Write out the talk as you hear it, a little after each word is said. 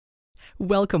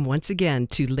Welcome once again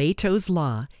to Lehto's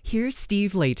Law. Here's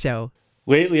Steve Lehto.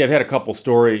 Lately, I've had a couple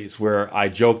stories where I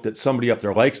joke that somebody up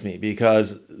there likes me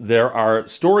because there are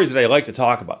stories that I like to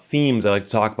talk about, themes I like to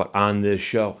talk about on this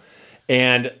show.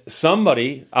 And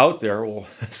somebody out there will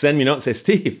send me a note and say,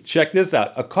 Steve, check this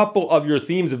out. A couple of your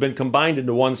themes have been combined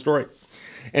into one story.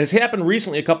 And it's happened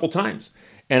recently a couple times.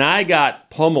 And I got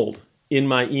pummeled in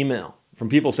my email from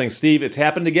people saying, Steve, it's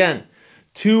happened again.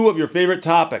 Two of your favorite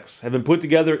topics have been put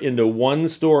together into one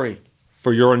story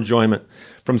for your enjoyment.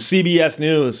 From CBS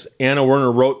News, Anna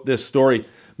Werner wrote this story.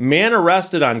 Man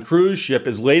arrested on cruise ship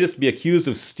is latest to be accused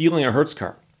of stealing a Hertz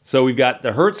car. So we've got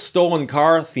the Hertz stolen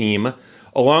car theme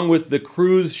along with the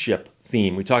cruise ship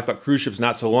theme. We talked about cruise ships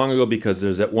not so long ago because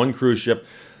there's that one cruise ship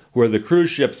where the cruise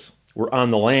ships were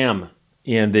on the lam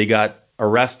and they got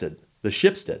arrested. The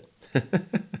ships did.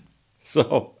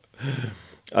 So,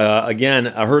 again,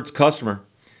 a Hertz customer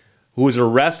who was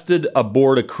arrested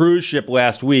aboard a cruise ship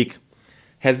last week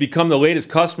has become the latest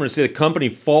customer to say the company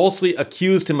falsely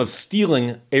accused him of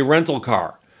stealing a rental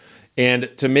car.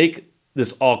 And to make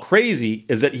this all crazy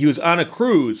is that he was on a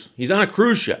cruise. He's on a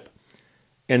cruise ship.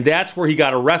 And that's where he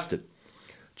got arrested.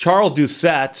 Charles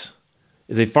Doucette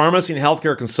is a pharmacy and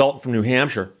healthcare consultant from New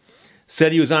Hampshire.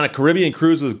 Said he was on a Caribbean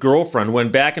cruise with his girlfriend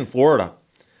when back in Florida.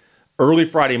 Early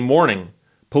Friday morning,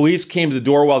 police came to the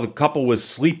door while the couple was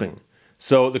sleeping.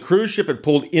 So the cruise ship had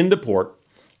pulled into port,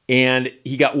 and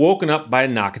he got woken up by a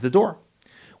knock at the door.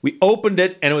 We opened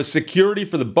it, and it was security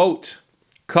for the boat.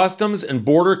 Customs and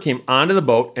Border came onto the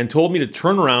boat and told me to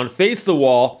turn around, face the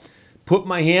wall, put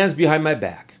my hands behind my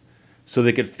back so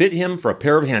they could fit him for a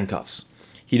pair of handcuffs.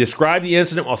 He described the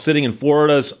incident while sitting in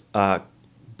Florida's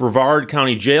Brevard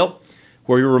County Jail,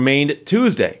 where he remained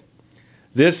Tuesday.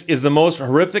 This is the most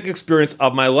horrific experience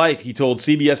of my life, he told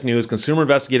CBS News consumer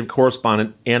investigative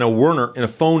correspondent Anna Werner in a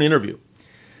phone interview.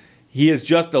 He is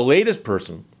just the latest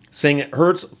person saying that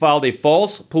Hertz filed a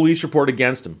false police report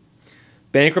against him.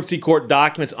 Bankruptcy court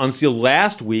documents unsealed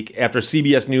last week after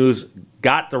CBS News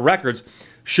got the records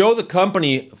show the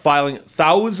company filing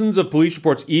thousands of police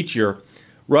reports each year,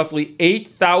 roughly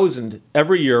 8,000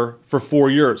 every year for 4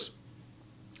 years.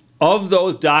 Of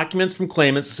those documents from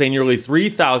claimants, say nearly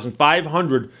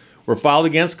 3,500 were filed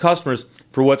against customers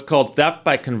for what's called theft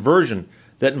by conversion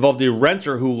that involved a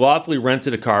renter who lawfully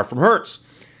rented a car from Hertz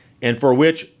and for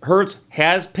which Hertz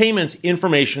has payment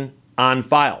information on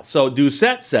file. So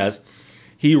Doucette says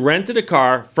he rented a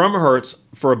car from Hertz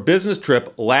for a business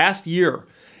trip last year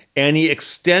and he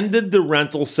extended the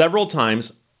rental several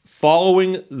times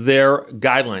following their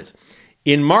guidelines.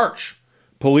 In March,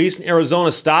 police in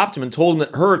Arizona stopped him and told him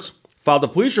that Hertz filed a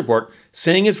police report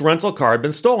saying his rental car had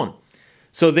been stolen.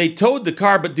 So they towed the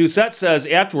car, but Doucette says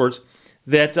afterwards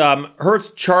that Hertz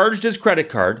charged his credit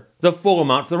card the full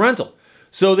amount for the rental.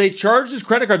 So they charged his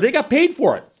credit card. They got paid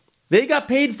for it. They got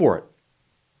paid for it.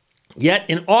 Yet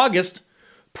in August,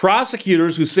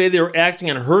 prosecutors who say they were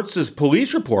acting on Hertz's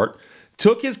police report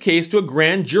took his case to a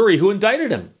grand jury who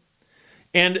indicted him.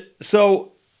 And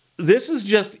so this is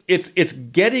just, it's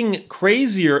getting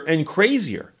crazier and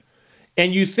crazier.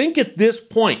 And you think at this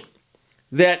point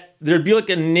that there'd be like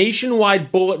a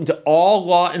nationwide bulletin to all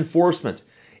law enforcement.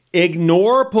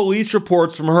 Ignore police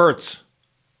reports from Hertz.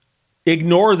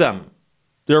 Ignore them.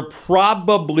 They're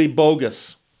probably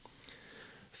bogus.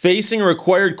 Facing a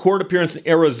required court appearance in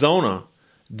Arizona,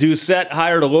 Doucette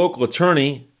hired a local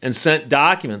attorney and sent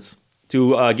documents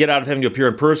to get out of having to appear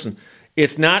in person.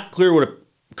 It's not clear what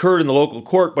occurred in the local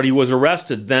court, but he was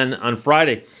arrested then on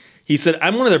Friday. He said,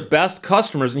 I'm one of their best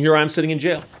customers, and here I am sitting in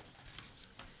jail.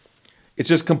 It's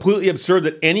just completely absurd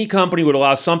that any company would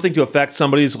allow something to affect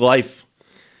somebody's life.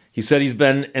 He said he's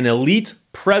been an elite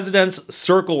President's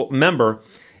Circle member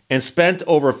and spent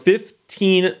over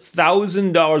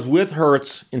 $15,000 with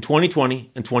Hertz in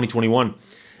 2020 and 2021.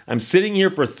 I'm sitting here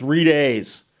for 3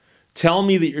 days. Tell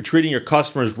me that you're treating your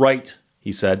customers right,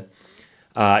 he said.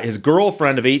 His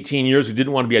girlfriend of 18 years who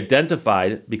didn't want to be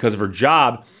identified because of her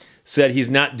job said he's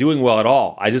not doing well at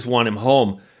all. I just want him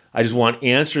home. I just want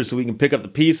answers so we can pick up the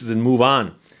pieces and move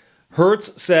on.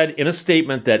 Hertz said in a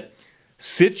statement that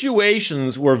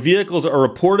situations where vehicles are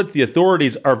reported to the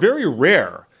authorities are very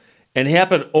rare and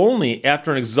happen only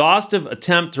after an exhaustive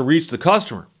attempt to reach the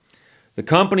customer. The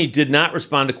company did not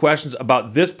respond to questions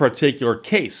about this particular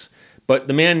case, but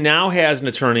the man now has an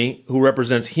attorney who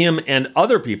represents him and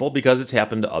other people because it's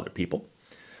happened to other people.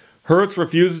 Hertz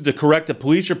refuses to correct a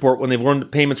police report when they've learned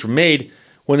that payments were made,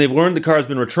 when they've learned the car has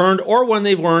been returned, or when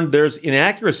they've learned there's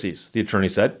inaccuracies, the attorney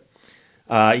said.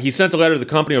 He sent a letter to the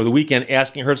company over the weekend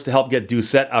asking Hertz to help get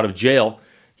Doucette out of jail.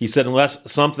 He said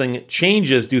unless something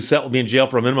changes, Doucette will be in jail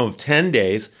for a minimum of 10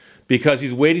 days because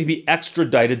he's waiting to be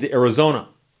extradited to Arizona.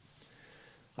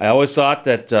 I always thought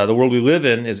that the world we live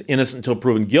in is innocent until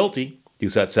proven guilty.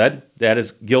 Doucette said that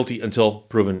is guilty until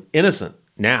proven innocent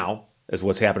now, is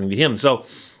what's happening to him. So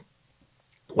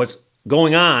what's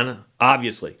going on,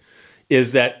 obviously,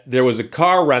 is that there was a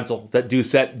car rental that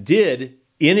Doucette did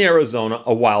in Arizona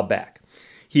a while back.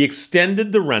 He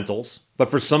extended the rentals, but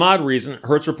for some odd reason,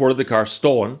 Hertz reported the car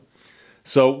stolen.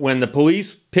 So when the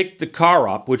police picked the car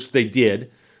up, which they did,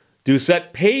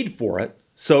 Doucette paid for it.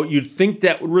 So you'd think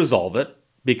that would resolve it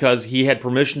because he had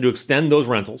permission to extend those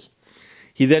rentals.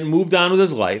 He then moved on with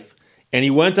his life, and he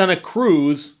went on a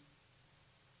cruise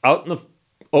out in the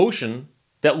ocean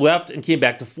that left and came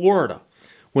back to Florida.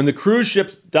 When the cruise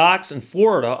ship docks in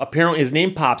Florida, apparently his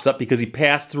name pops up because he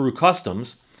passed through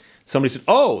customs. Somebody said,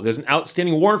 oh, there's an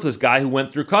outstanding warrant for this guy who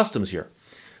went through customs here.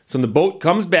 So when the boat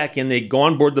comes back in, they go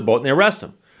on board the boat and they arrest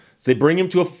him. So they bring him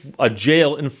to a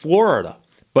jail in Florida.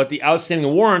 But the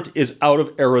outstanding warrant is out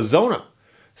of Arizona.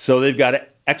 So they've got an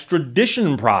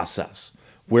extradition process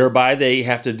whereby they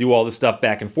have to do all this stuff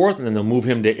back and forth, and then they'll move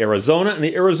him to Arizona, and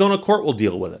the Arizona court will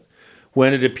deal with it.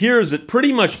 When it appears that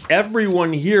pretty much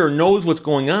everyone here knows what's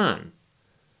going on,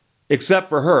 except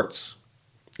for Hertz.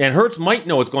 And Hertz might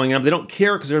know what's going on, but they don't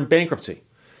care because they're in bankruptcy.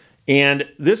 And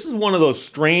this is one of those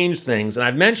strange things, and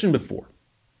I've mentioned before,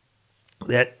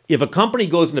 that if a company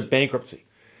goes into bankruptcy,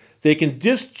 they can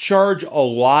discharge a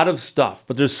lot of stuff,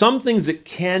 but there's some things that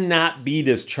cannot be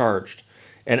discharged.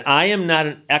 And I am not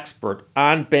an expert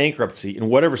on bankruptcy in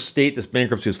whatever state this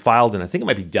bankruptcy is filed in. I think it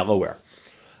might be Delaware.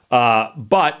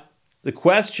 But the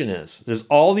question is, there's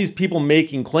all these people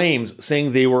making claims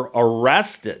saying they were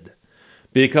arrested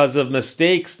because of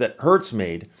mistakes that Hertz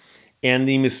made. And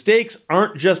the mistakes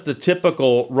aren't just the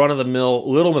typical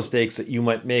run-of-the-mill little mistakes that you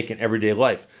might make in everyday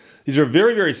life. These are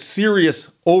very, very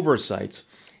serious oversights.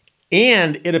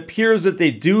 And it appears that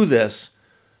they do this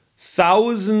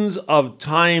thousands of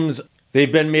times. They've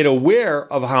been made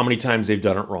aware of how many times they've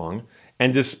done it wrong.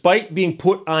 And despite being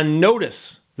put on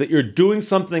notice that you're doing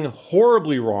something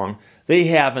horribly wrong, they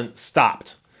haven't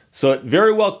stopped. So it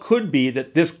very well could be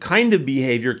that this kind of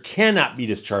behavior cannot be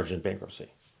discharged in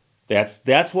bankruptcy.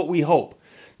 That's what we hope.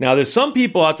 Now, there's some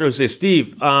people out there who say,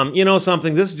 Steve, you know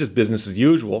something, this is just business as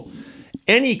usual.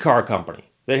 Any car company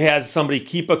that has somebody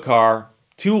keep a car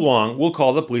too long will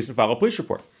call the police and file a police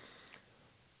report.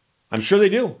 I'm sure they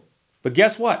do. But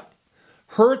guess what?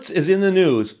 Hertz is in the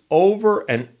news over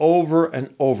and over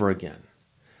and over again.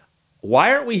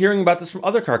 Why aren't we hearing about this from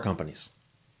other car companies?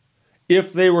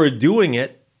 If they were doing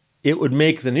it, it would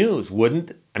make the news,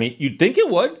 wouldn't it? I mean, you'd think it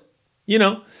would, you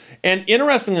know. And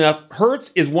interestingly enough,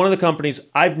 Hertz is one of the companies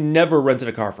I've never rented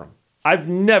a car from. I've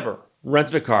never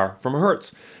rented a car from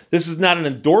Hertz. This is not an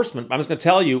endorsement. I'm just going to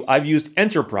tell you, I've used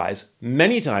Enterprise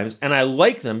many times, and I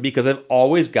like them because I've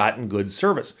always gotten good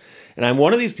service. And I'm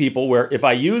one of these people where if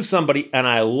I use somebody and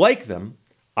I like them,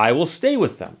 I will stay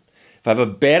with them. If I have a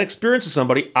bad experience with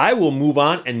somebody, I will move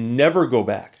on and never go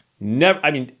back. Never.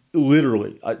 I mean,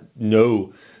 literally,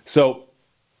 no. So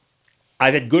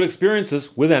I've had good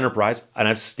experiences with Enterprise, and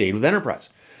I've stayed with Enterprise.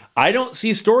 I don't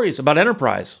see stories about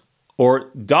Enterprise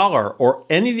or Dollar or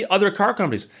any of the other car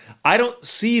companies. I don't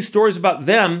see stories about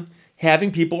them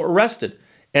having people arrested.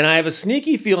 And I have a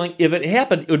sneaky feeling if it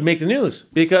happened, it would make the news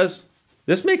because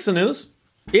this makes the news.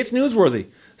 It's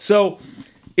newsworthy. So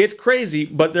it's crazy,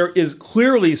 but there is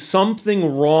clearly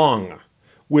something wrong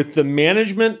with the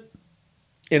management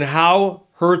and how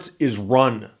Hertz is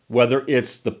run, whether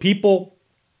it's the people,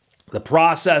 the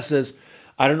processes.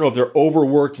 I don't know if they're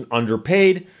overworked and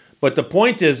underpaid, but the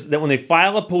point is that when they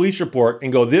file a police report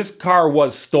and go, this car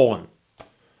was stolen,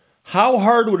 how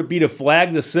hard would it be to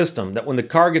flag the system that when the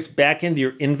car gets back into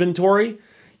your inventory,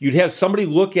 you'd have somebody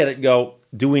look at it and go,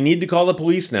 do we need to call the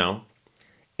police now?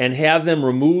 And have them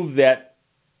remove that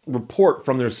report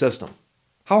from their system.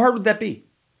 How hard would that be?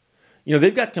 You know,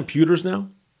 they've got computers now.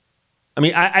 I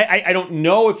mean, I don't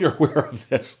know if you're aware of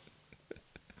this.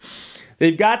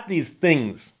 They've got these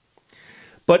things.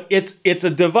 But it's a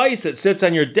device that sits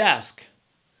on your desk,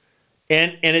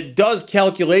 and it does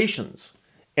calculations.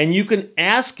 And you can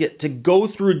ask it to go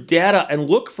through data and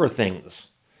look for things.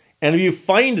 And if you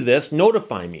find this,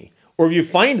 notify me. Or if you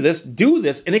find this, do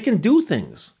this, and it can do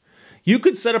things. You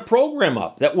could set a program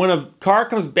up that when a car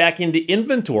comes back into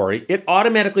inventory, it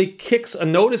automatically kicks a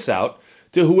notice out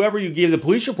to whoever you gave the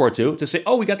police report to say,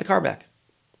 oh, we got the car back.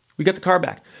 We got the car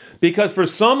back. Because for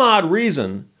some odd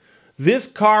reason, this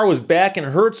car was back in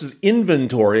Hertz's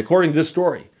inventory, according to this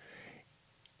story.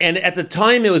 And at the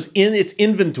time it was in its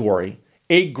inventory,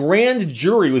 a grand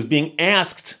jury was being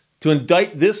asked to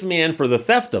indict this man for the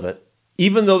theft of it,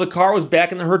 even though the car was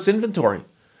back in the Hertz inventory.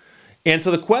 And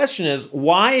so the question is,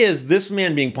 why is this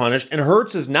man being punished and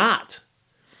Hertz is not?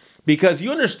 Because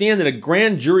you understand that a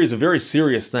grand jury is a very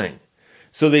serious thing.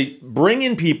 So they bring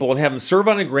in people and have them serve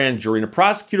on a grand jury, and a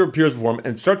prosecutor appears before them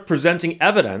and starts presenting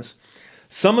evidence.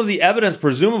 Some of the evidence,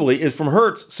 presumably, is from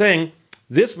Hertz saying,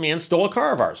 this man stole a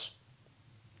car of ours.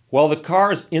 Well, the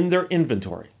car is in their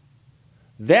inventory.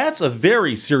 That's a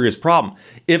very serious problem.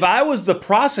 If I was the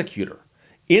prosecutor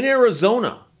in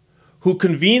Arizona who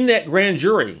convened that grand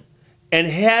jury and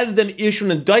had them issue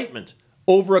an indictment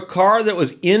over a car that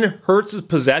was in Hertz's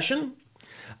possession,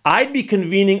 I'd be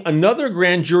convening another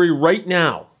grand jury right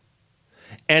now.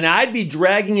 And I'd be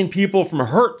dragging in people from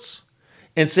Hertz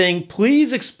and saying,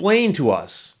 please explain to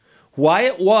us why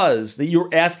it was that you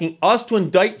were asking us to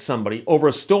indict somebody over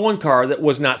a stolen car that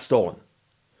was not stolen.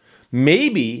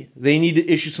 Maybe they need to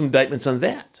issue some indictments on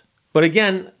that. But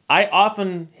again, I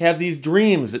often have these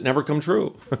dreams that never come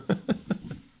true.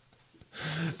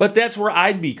 But that's where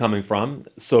I'd be coming from,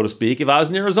 so to speak, if I was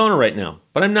in Arizona right now.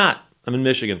 But I'm not. I'm in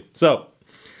Michigan. So,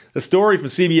 the story from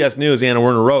CBS News, Anna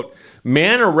Werner wrote,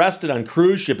 man arrested on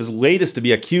cruise ship is latest to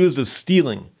be accused of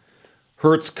stealing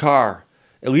Hertz car.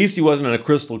 At least he wasn't on a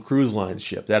Crystal Cruise Line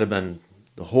ship. That'd have been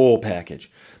the whole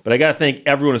package. But I got to thank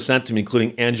everyone who sent to me,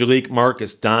 including Angelique,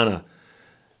 Marcus, Donna,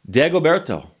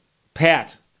 Dagoberto,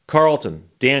 Pat, Carlton,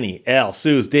 Danny, Al,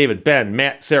 Suze, David, Ben,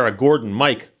 Matt, Sarah, Gordon,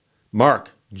 Mike,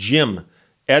 Mark, Jim,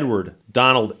 Edward,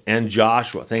 Donald, and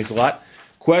Joshua. Thanks a lot.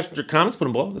 Questions or comments, put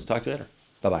them below. Let's talk to you later.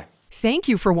 Bye-bye. Thank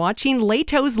you for watching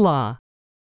Lehto's Law.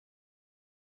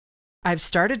 I've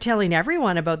started telling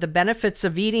everyone about the benefits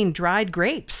of eating dried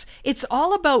grapes. It's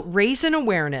all about raising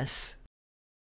awareness.